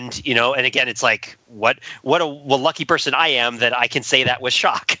 And, and again, it's like, what a lucky person I am that I can say that with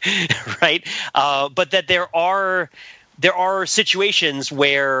shock, right? But that there are situations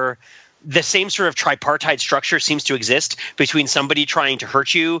where the same sort of tripartite structure seems to exist between somebody trying to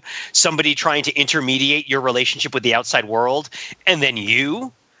hurt you, somebody trying to intermediate your relationship with the outside world, and then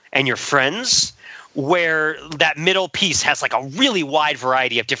you and your friends, where that middle piece has like a really wide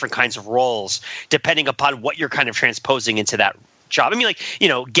variety of different kinds of roles depending upon what you're kind of transposing into that job. I mean, like,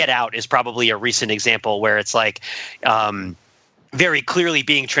 Get Out is probably a recent example where it's like very clearly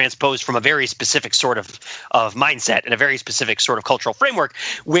being transposed from a very specific sort of mindset and a very specific sort of cultural framework,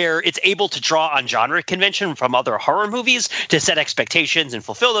 where it's able to draw on genre convention from other horror movies to set expectations and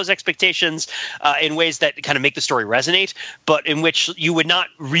fulfill those expectations in ways that kind of make the story resonate, but in which you would not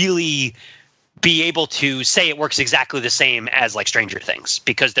really be able to say it works exactly the same as like Stranger Things,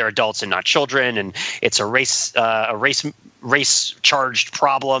 because they're adults and not children, and it's a race charged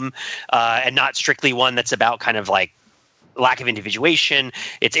problem, and not strictly one that's about kind of like lack of individuation,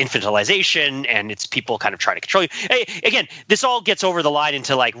 it's infantilization, and it's people kind of trying to control you. Hey, again, this all gets over the line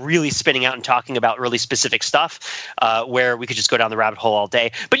into like really spinning out and talking about really specific stuff where we could just go down the rabbit hole all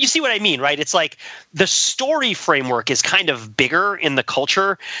day. But you see what I mean, right? It's like the story framework is kind of bigger in the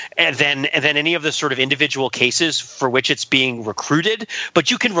culture than any of the sort of individual cases for which it's being recruited.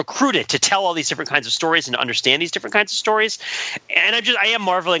 But you can recruit it to tell all these different kinds of stories and to understand these different kinds of stories. And I am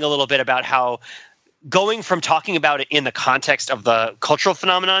marveling a little bit about how going from talking about it in the context of the cultural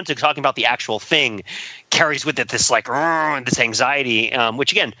phenomenon to talking about the actual thing carries with it this like this anxiety,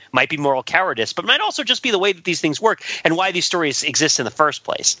 which again might be moral cowardice, but might also just be the way that these things work and why these stories exist in the first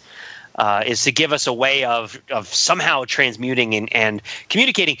place. Is to give us a way of somehow transmuting and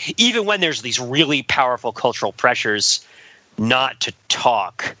communicating, even when there's these really powerful cultural pressures not to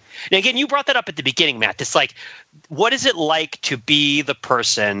talk. And again, you brought that up at the beginning, Matt. It's like, what is it like to be the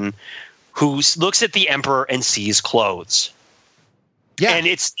person who looks at the emperor and sees clothes? Yeah. And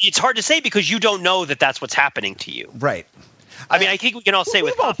it's hard to say because you don't know that that's what's happening to you. Right. I mean, I think we can all say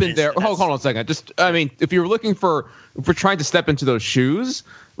with confidence. We've all been there. Hold on a second. Just, I mean, if you're looking for trying to step into those shoes,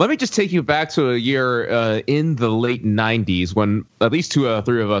 let me just take you back to a year in the late 90s when at least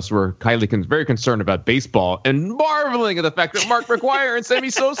three of us were very concerned about baseball and marveling at the fact that Mark McGwire and Sammy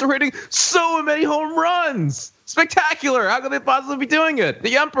Sosa were hitting so many home runs. Spectacular. How could they possibly be doing it?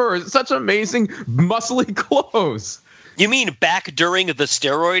 The Emperor is such amazing, muscly clothes. You mean back during the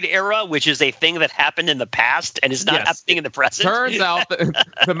steroid era, which is a thing that happened in the past and is not happening in the present? Turns out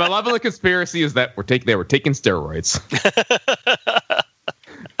the malevolent conspiracy is that they were taking steroids.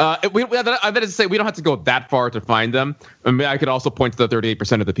 That is to say, we don't have to go that far to find them. I mean, I could also point to the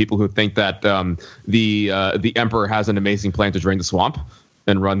 38% of the people who think that the Emperor has an amazing plan to drain the swamp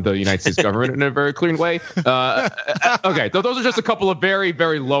and run the United States government in a very clean way. Okay, those are just a couple of very,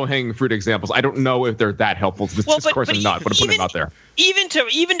 very low-hanging fruit examples. I don't know if they're that helpful to this discourse or not, but I'm putting them out there. Even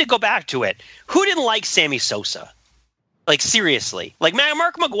to go back to it, who didn't like Sammy Sosa? Like, seriously. Like,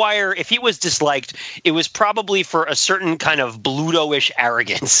 Mark McGwire, if he was disliked, it was probably for a certain kind of Bluto-ish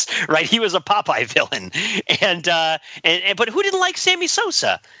arrogance, right? He was a Popeye villain. But who didn't like Sammy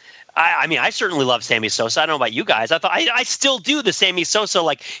Sosa? I mean, I certainly love Sammy Sosa. I don't know about you guys. I still do the Sammy Sosa,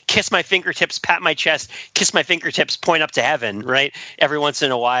 like, kiss my fingertips, pat my chest, kiss my fingertips, point up to heaven, right? Every once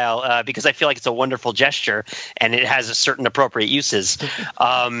in a while, because I feel like it's a wonderful gesture and it has a certain appropriate uses.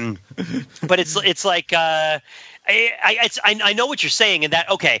 But it's like... I know what you're saying, and that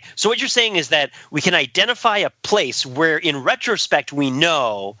okay. So what you're saying is that we can identify a place where, in retrospect, we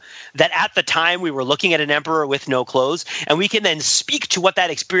know that at the time we were looking at an emperor with no clothes, and we can then speak to what that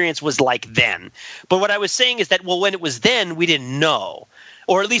experience was like then. But what I was saying is that, well, when it was then, we didn't know.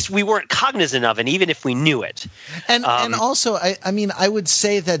 Or at least we weren't cognizant of it, even if we knew it. And also, I mean, I would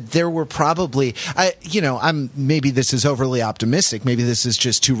say that there were probably, maybe this is overly optimistic, maybe this is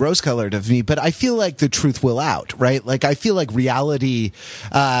just too rose-colored of me, but I feel like the truth will out, right? Like, I feel like reality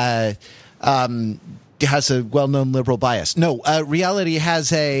has a well-known liberal bias. No, reality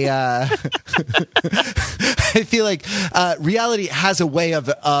has a. I feel like reality has a way of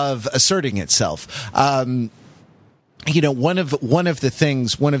asserting itself. One of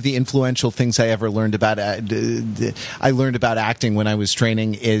the influential things I ever learned about acting when I was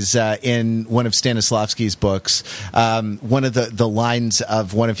training is in one of Stanislavski's books. One of the lines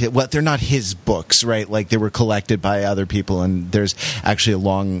of one of his, well, they're not his books, right? Like, they were collected by other people, and there's actually a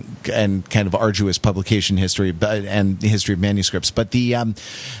long and kind of arduous publication history and history of manuscripts. But they're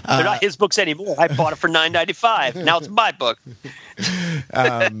not his books anymore. I bought it for $9.95. Now it's my book.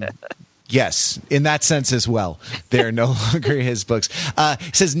 Yes, in that sense as well. They're no longer his books.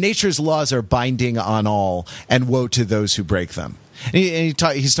 It says, nature's laws are binding on all, and woe to those who break them. And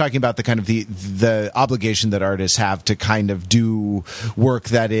he's talking about the kind of the obligation that artists have to kind of do work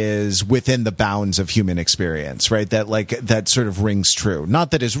that is within the bounds of human experience, right? That sort of rings true.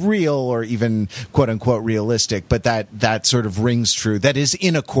 Not that is real or even quote unquote realistic, but that sort of rings true. That is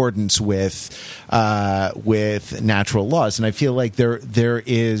in accordance with natural laws. And I feel like there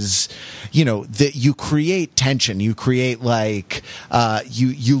is, that you create tension. You create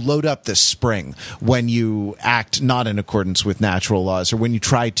you load up the spring when you act not in accordance with natural laws, or when you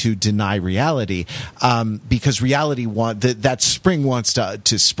try to deny reality, because reality that spring wants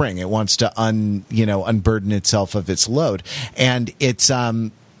to spring. It wants to unburden itself of its load, and it's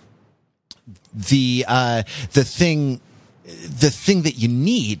the thing that you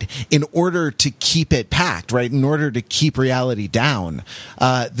need in order to keep it packed, right? In order to keep reality down,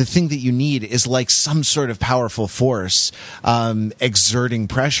 the thing that you need is like some sort of powerful force exerting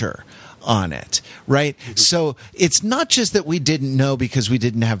pressure on it, right? So it's not just that we didn't know because we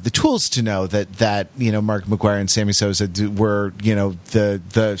didn't have the tools to know that Mark McGwire and Sammy Sosa were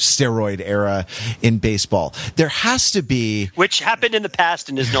the steroid era in baseball. There has to be, which happened in the past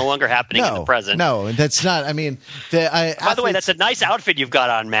and is no longer happening in the present. No, that's not. I mean, by the way, that's a nice outfit you've got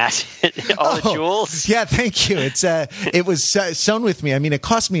on, Matt. All the jewels. Yeah, thank you. It was sewn with me. I mean, it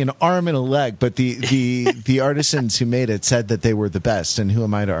cost me an arm and a leg, but the artisans who made it said that they were the best, and who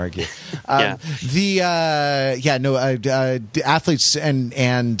am I to argue? Athletes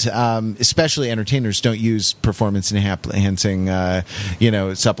and especially entertainers don't use performance enhancing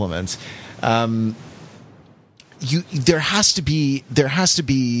supplements. There has to be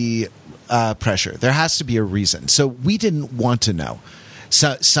pressure. There has to be a reason. So we didn't want to know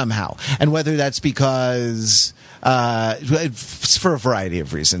somehow, and whether that's because. For a variety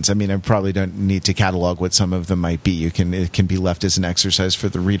of reasons. I mean, I probably don't need to catalog what some of them might be. It can be left as an exercise for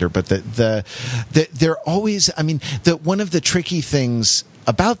the reader. But they're always. I mean, one of the tricky things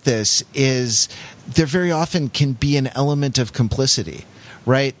about this is there very often can be an element of complicity,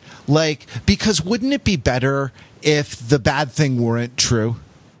 right? Like, because wouldn't it be better if the bad thing weren't true?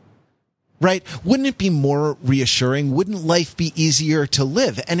 Right? Wouldn't it be more reassuring? Wouldn't life be easier to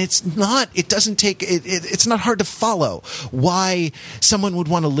live? And it's not hard to follow why someone would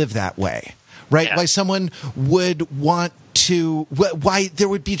want to live that way, right? Yeah. Why someone would want to, why there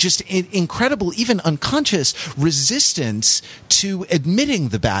would be just incredible, even unconscious resistance to admitting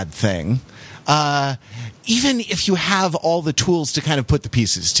the bad thing. Even if you have all the tools to kind of put the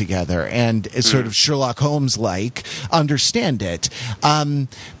pieces together and sort of Sherlock Holmes-like understand it,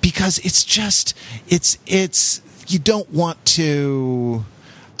 because it's just you don't want to.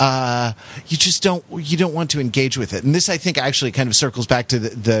 You don't want to engage with it. And this, I think, actually kind of circles back to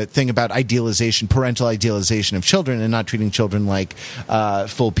the thing about parental idealization of children, and not treating children like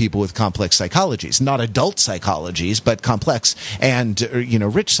full people with complex psychologies, not adult psychologies, but complex and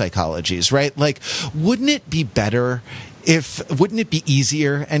rich psychologies, right? Like, wouldn't it be better? Wouldn't it be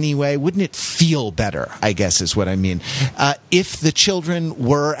easier anyway? Wouldn't it feel better, I guess is what I mean, if the children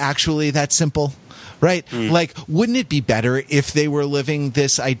were actually that simple? Right? Like, wouldn't it be better if they were living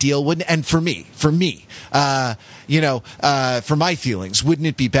this ideal? And for me, for my feelings, wouldn't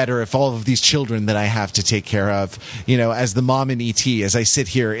it be better if all of these children that I have to take care of, as the mom in E.T., as I sit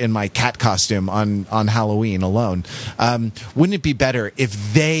here in my cat costume on Halloween alone, wouldn't it be better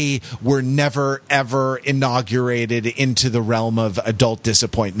if they were never, ever inaugurated into the realm of adult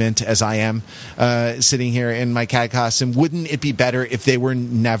disappointment as I am sitting here in my cat costume? Wouldn't it be better if they were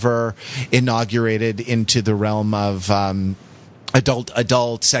never inaugurated into the realm of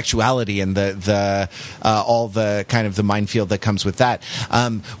adult sexuality and the all the kind of the minefield that comes with that?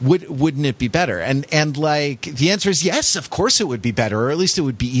 Wouldn't it be better? And like, the answer is yes, of course it would be better, or at least it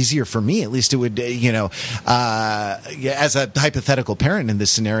would be easier for me. At least it would, as a hypothetical parent in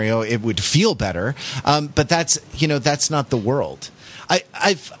this scenario, it would feel better. But that's not the world.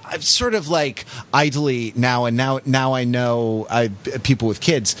 I've sort of like idly now I know people with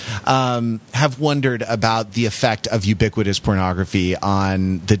kids have wondered about the effect of ubiquitous pornography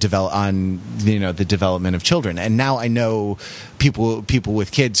on the development of children, and now I know people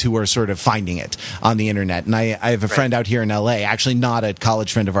with kids who are sort of finding it on the internet. And I have a friend out here in LA, actually not a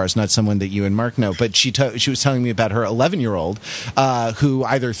college friend of ours, not someone that you and Mark know, but she was telling me about her 11-year-old who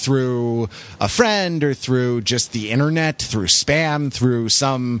either through a friend or through just the internet, through spam, through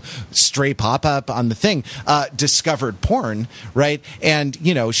some stray pop-up on the thing, discovered porn, right? And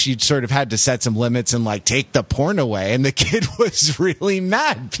she sort of had to set some limits and like take the porn away, and the kid was really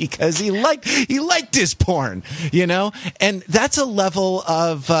mad because he liked his porn, and that's a level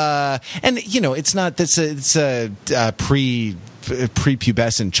of it's not, it's a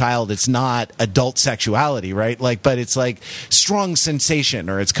prepubescent child. It's not adult sexuality, right? Like, but it's like strong sensation,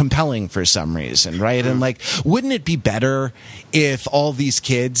 or it's compelling for some reason, right? And like, wouldn't it be better if all these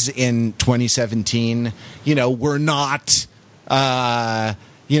kids in 2017, were not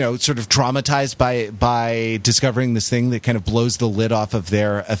sort of traumatized by discovering this thing that kind of blows the lid off of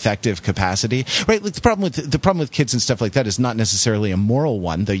their affective capacity, right? Like, the problem with kids and stuff like that is not necessarily a moral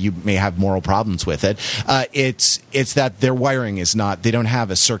one, though you may have moral problems with it. It's that their wiring is not. They don't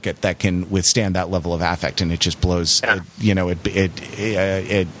have a circuit that can withstand that level of affect, and it just blows.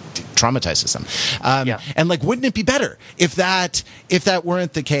 It traumatizes them. And like, wouldn't it be better if that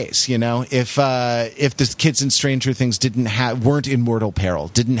weren't the case? If the kids in Stranger Things weren't in mortal peril,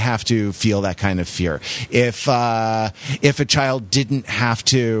 didn't have to feel that kind of fear. If a child didn't have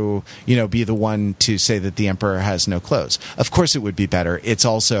to, be the one to say that the emperor has no clothes. Of course, it would be better. It's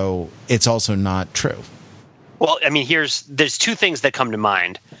also not true. Well, I mean, there's two things that come to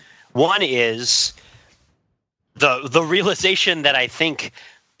mind. One is the realization that I think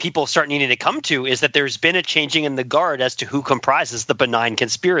people start needing to come to is that there's been a changing in the guard as to who comprises the benign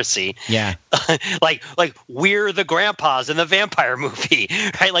conspiracy. Yeah. like we're the grandpas in the vampire movie,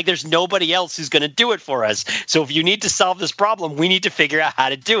 right? Like there's nobody else who's going to do it for us. So if you need to solve this problem, we need to figure out how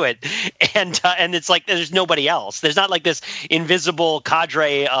to do it. And it's like there's nobody else. There's not like this invisible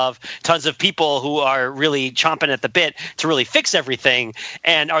cadre of tons of people who are really chomping at the bit to really fix everything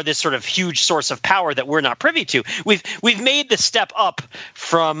and are this sort of huge source of power that we're not privy to. We've made the step up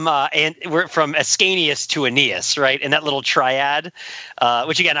from Ascanius to Aeneas, right? In that little triad,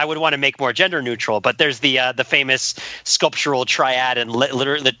 which again I would want to make more gender neutral. But there's the famous sculptural triad and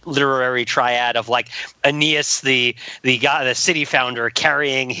literary triad of like Aeneas, the guy, the city founder,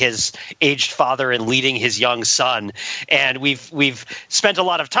 carrying his aged father and leading his young son. And we've spent a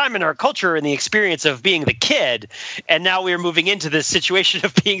lot of time in our culture in the experience of being the kid, and now we're moving into this situation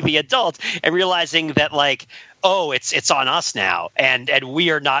of being the adult and realizing that like, oh, it's on us now, and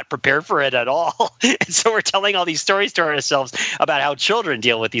we are not prepared for it at all. And so we're telling all these stories to ourselves about how children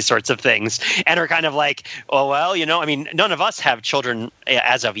deal with these sorts of things, and are kind of like, oh well, I mean, none of us have children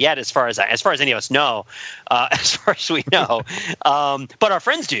as of yet, as far as any of us know, as far as we know, but our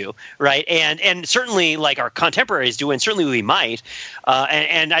friends do, right? And certainly like our contemporaries do, and certainly we might,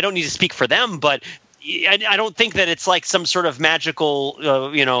 and I don't need to speak for them, but I don't think that it's like some sort of magical,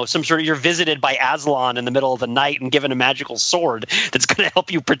 some sort of you're visited by Aslan in the middle of the night and given a magical sword that's going to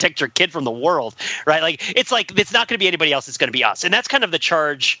help you protect your kid from the world, right? Like it's not going to be anybody else. It's going to be us. And that's kind of the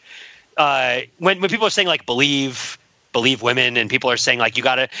charge when people are saying like believe women, and people are saying like you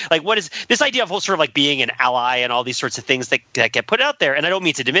got to like what is this idea of whole sort of like being an ally and all these sorts of things that get put out there. And I don't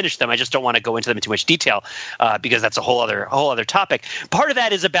mean to diminish them. I just don't want to go into them in too much detail because that's a whole other topic. Part of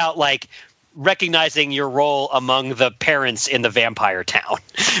that is about like recognizing your role among the parents in the vampire town,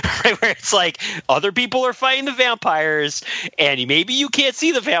 right? Where it's like other people are fighting the vampires and maybe you can't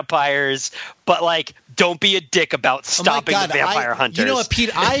see the vampires, but like don't be a dick about stopping the vampire hunters. You know what, Pete?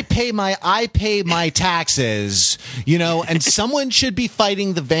 I pay my taxes, and someone should be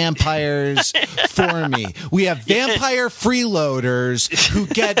fighting the vampires for me. We have vampire freeloaders who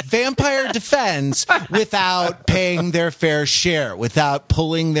get vampire defense without paying their fair share, without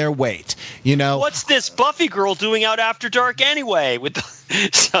pulling their weight. What's this Buffy girl doing out after dark anyway?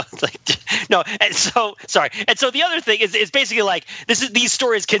 And so the other thing is basically like these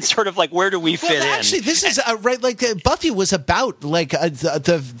stories can sort of like where do we fit in? Actually, this is right. Like Buffy was about like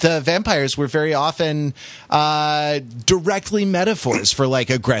the vampires were very often directly metaphors for like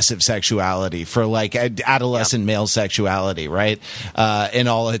aggressive sexuality, for like adolescent male sexuality, right? In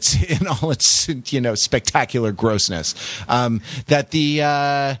all its spectacular grossness. That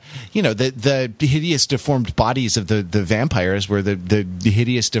the hideous deformed bodies of the vampires were the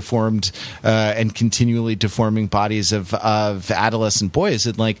hideous deformed and continually deforming bodies of adolescent boys,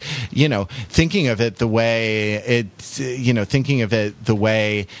 and like thinking of it the way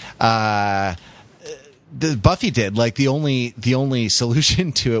the Buffy did, like the only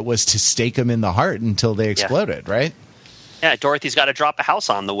solution to it was to stake them in the heart until they exploded, right? Yeah, Dorothy's got to drop a house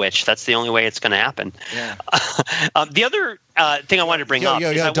on the witch. That's the only way it's going to happen. Yeah. The other thing I wanted to bring up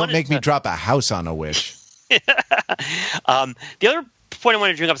is don't make me drop a house on a witch. The other point I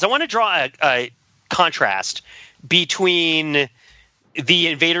wanted to bring up is I want to draw a contrast between the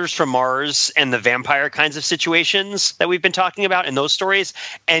invaders from Mars and the vampire kinds of situations that we've been talking about in those stories,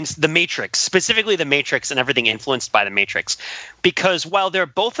 and the Matrix, specifically the Matrix and everything influenced by the Matrix. Because while they're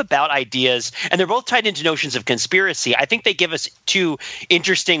both about ideas and they're both tied into notions of conspiracy, I think they give us two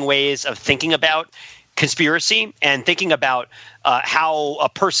interesting ways of thinking about conspiracy and thinking about how a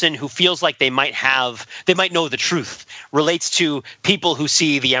person who feels like they might know the truth relates to people who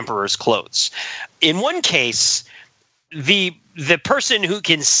see the emperor's clothes. In one case, the person who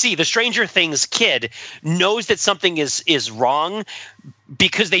can see, the Stranger Things kid, knows that something is wrong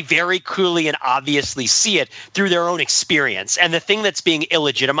because they very clearly and obviously see it through their own experience. And the thing that's being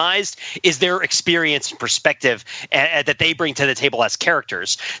illegitimized is their experience and perspective that they bring to the table as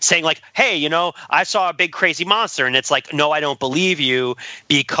characters, saying like, hey, I saw a big crazy monster. And it's like, no, I don't believe you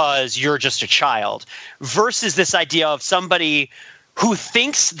because you're just a child. Versus this idea of somebody who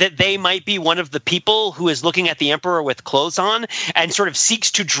thinks that they might be one of the people who is looking at the emperor with clothes on and sort of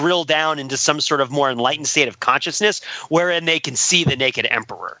seeks to drill down into some sort of more enlightened state of consciousness wherein they can see the naked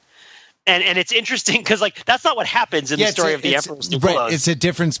emperor. And it's interesting because like that's not what happens in the story of the emperor's new clothes. It's a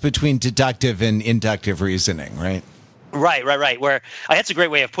difference between deductive and inductive reasoning, right? Right. Where that's a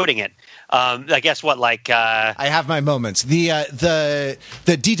great way of putting it. I guess what I have my moments. The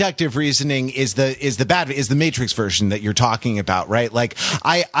deductive reasoning is the Matrix version that you're talking about, right? Like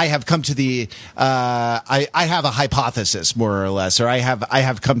I have come to the I have a hypothesis more or less, or I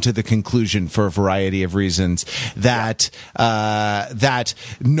have come to the conclusion for a variety of reasons that that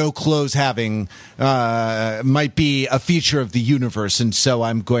no clothes having might be a feature of the universe, and so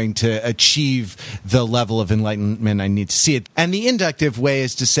I'm going to achieve the level of enlightenment I need to see it. And the inductive way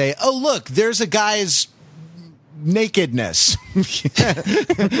is to say, oh look, there's a guy's nakedness.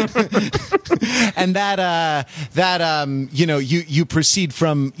 And you proceed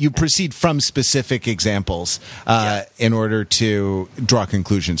from specific examples in order to draw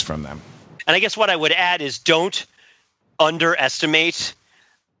conclusions from them. And I guess what I would add is don't underestimate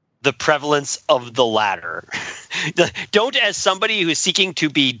the prevalence of the latter. Don't, as somebody who is seeking to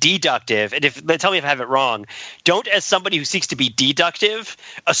be deductive, and tell me if I have it wrong, don't, as somebody who seeks to be deductive,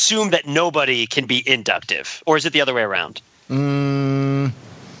 assume that nobody can be inductive. Or is it the other way around?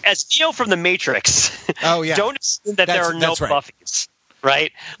 As Neo from the Matrix, don't assume that there are no Buffys.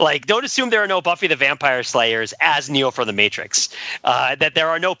 Right? Like, don't assume there are no Buffy the Vampire Slayers as Neo from the Matrix. That there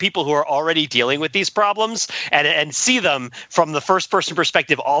are no people who are already dealing with these problems and see them from the first-person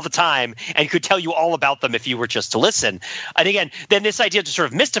perspective all the time and could tell you all about them if you were just to listen. And again, then this idea to sort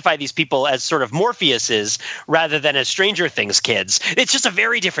of mystify these people as sort of Morpheuses rather than as Stranger Things kids, it's just a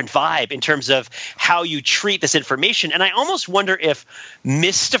very different vibe in terms of how you treat this information. And I almost wonder if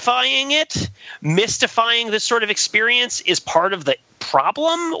mystifying this sort of experience is part of the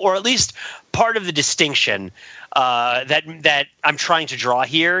problem, or at least part of the distinction that I'm trying to draw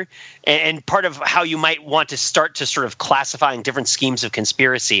here, and part of how you might want to start to sort of classifying different schemes of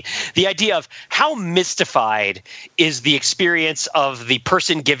conspiracy. The idea of how mystified is the experience of the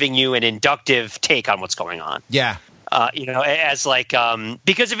person giving you an inductive take on what's going on. Yeah. As like,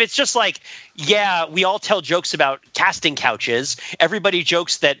 because if it's just like, yeah, we all tell jokes about casting couches. Everybody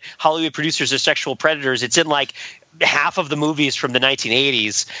jokes that Hollywood producers are sexual predators. It's in like half of the movies from the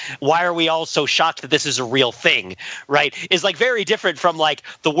 1980s. Why are we all so shocked that this is a real thing, right? Is like very different from like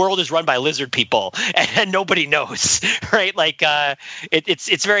the world is run by lizard people and nobody knows, right? Like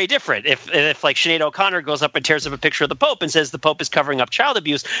it's very different. If like Sinead O'Connor goes up and tears up a picture of the Pope and says the Pope is covering up child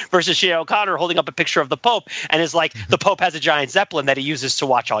abuse versus Sinead O'Connor holding up a picture of the Pope and is like, the Pope has a giant Zeppelin that he uses to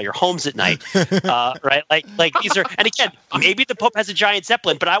watch all your homes at night, right? Like these are, and again, maybe the Pope has a giant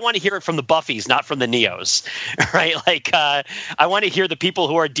Zeppelin, but I want to hear it from the Buffys, not from the Neos, right? Like, I want to hear the people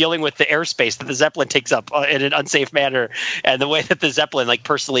who are dealing with the airspace that the Zeppelin takes up in an unsafe manner, and the way that the Zeppelin like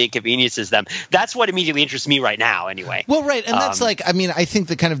personally inconveniences them. That's what immediately interests me right now, anyway. Well, right, and that's like, I mean, I think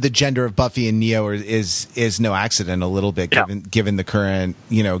the kind of the gender of Buffy and Neo is no accident a little bit, given the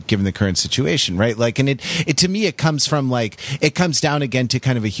current situation, right? Like, and it to me it comes from like, it comes down again to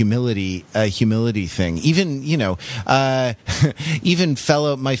kind of a humility thing. Even even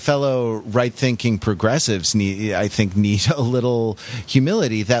my fellow right thinking progressives need a little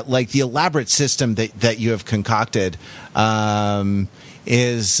humility that like the elaborate system that you have concocted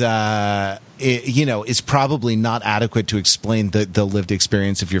is probably not adequate to explain the lived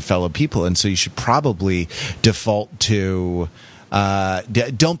experience of your fellow people, and so you should probably default to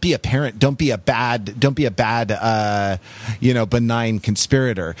don't be a parent, don't be a bad benign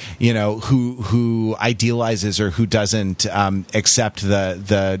conspirator, who idealizes or who doesn't accept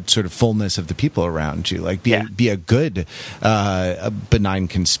the sort of fullness of the people around you. Like be a good a benign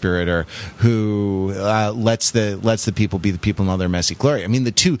conspirator who lets the people be the people in all their messy glory. I mean,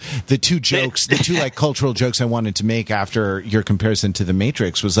 the two jokes, the two like cultural jokes I wanted to make after your comparison to the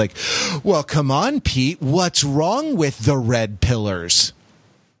Matrix was like, well, come on, Pete, what's wrong with the red pillars? What's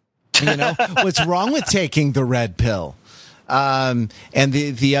wrong with taking the red pill? And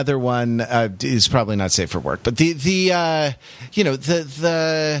the other one is probably not safe for work, but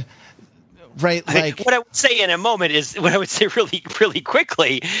right, like what I would say in a moment is what I would say really, really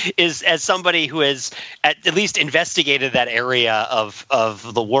quickly is, as somebody who has at least investigated that area of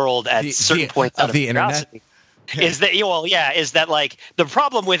the world at certain points of the internet. Is that like the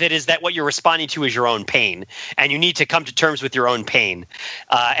problem with it is that what you're responding to is your own pain, and you need to come to terms with your own pain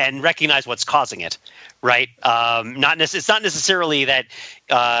and recognize what's causing it, right? It's not necessarily that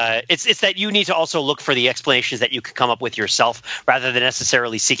it's that you need to also look for the explanations that you can come up with yourself, rather than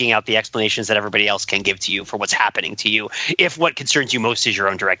necessarily seeking out the explanations that everybody else can give to you for what's happening to you, if what concerns you most is your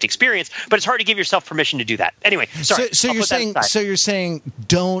own direct experience. But it's hard to give yourself permission to do that. Anyway, sorry. So you're saying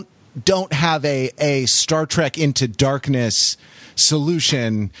don't have a Star Trek Into Darkness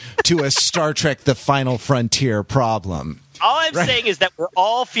solution to a Star Trek The Final Frontier problem. All I'm saying is that we're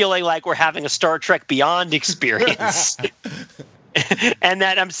all feeling like we're having a Star Trek Beyond experience. And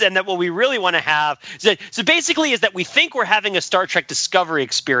that what we really want to have so basically is that we think we're having a Star Trek Discovery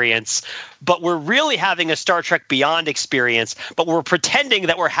experience, but we're really having a Star Trek Beyond experience, but we're pretending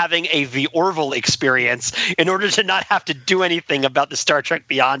that we're having a The Orville experience in order to not have to do anything about the Star Trek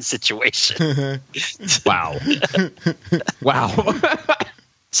Beyond situation. Wow. Wow.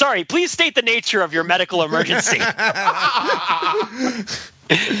 Sorry, please state the nature of your medical emergency.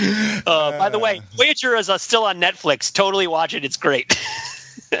 By the way, Voyager is still on Netflix. Totally watch it. It's great.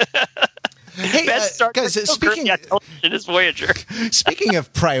 Hey, Best Star guys, Trek speaking television is Voyager. Speaking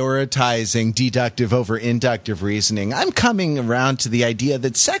of prioritizing deductive over inductive reasoning, I'm coming around to the idea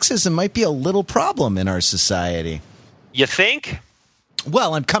that sexism might be a little problem in our society. You think?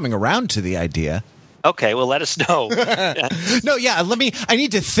 Well, I'm coming around to the idea. Okay, well, let us know. No, yeah, I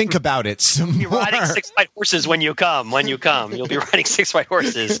need to think about it some You'll be more. riding 6 white horses when you come. You'll be riding 6 white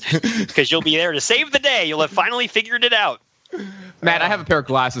horses because you'll be there to save the day. You'll have finally figured it out. Matt, I have a pair of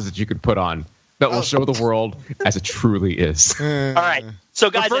glasses that you could put on that will show the world as it truly is. All right. So,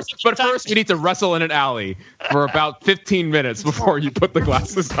 guys, but first, we need to wrestle in an alley for about 15 minutes before you put the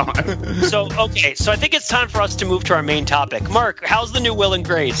glasses on. So I think it's time for us to move to our main topic. Mark, how's the new Will and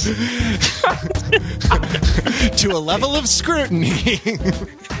Grace? To a level of scrutiny.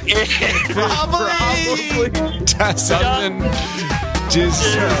 Probably doesn't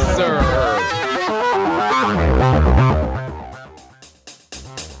deserve.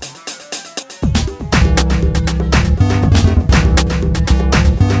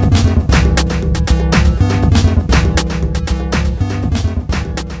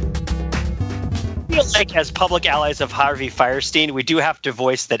 Like, as public allies of Harvey Fierstein, we do have to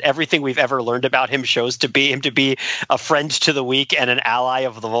voice that everything we've ever learned about him shows him to be a friend to the weak and an ally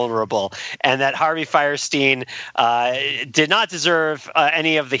of the vulnerable, and that Harvey Fierstein did not deserve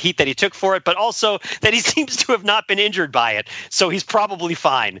any of the heat that he took for it, but also that he seems to have not been injured by it, so he's probably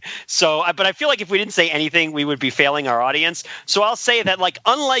fine. So, but I feel like if we didn't say anything, we would be failing our audience. So I'll say that, like,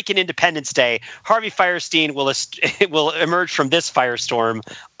 unlike an Independence Day, Harvey Fierstein will emerge from this firestorm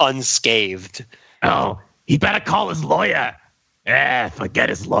unscathed. Oh, he better call his lawyer. Forget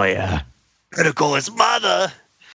his lawyer. Better call his mother.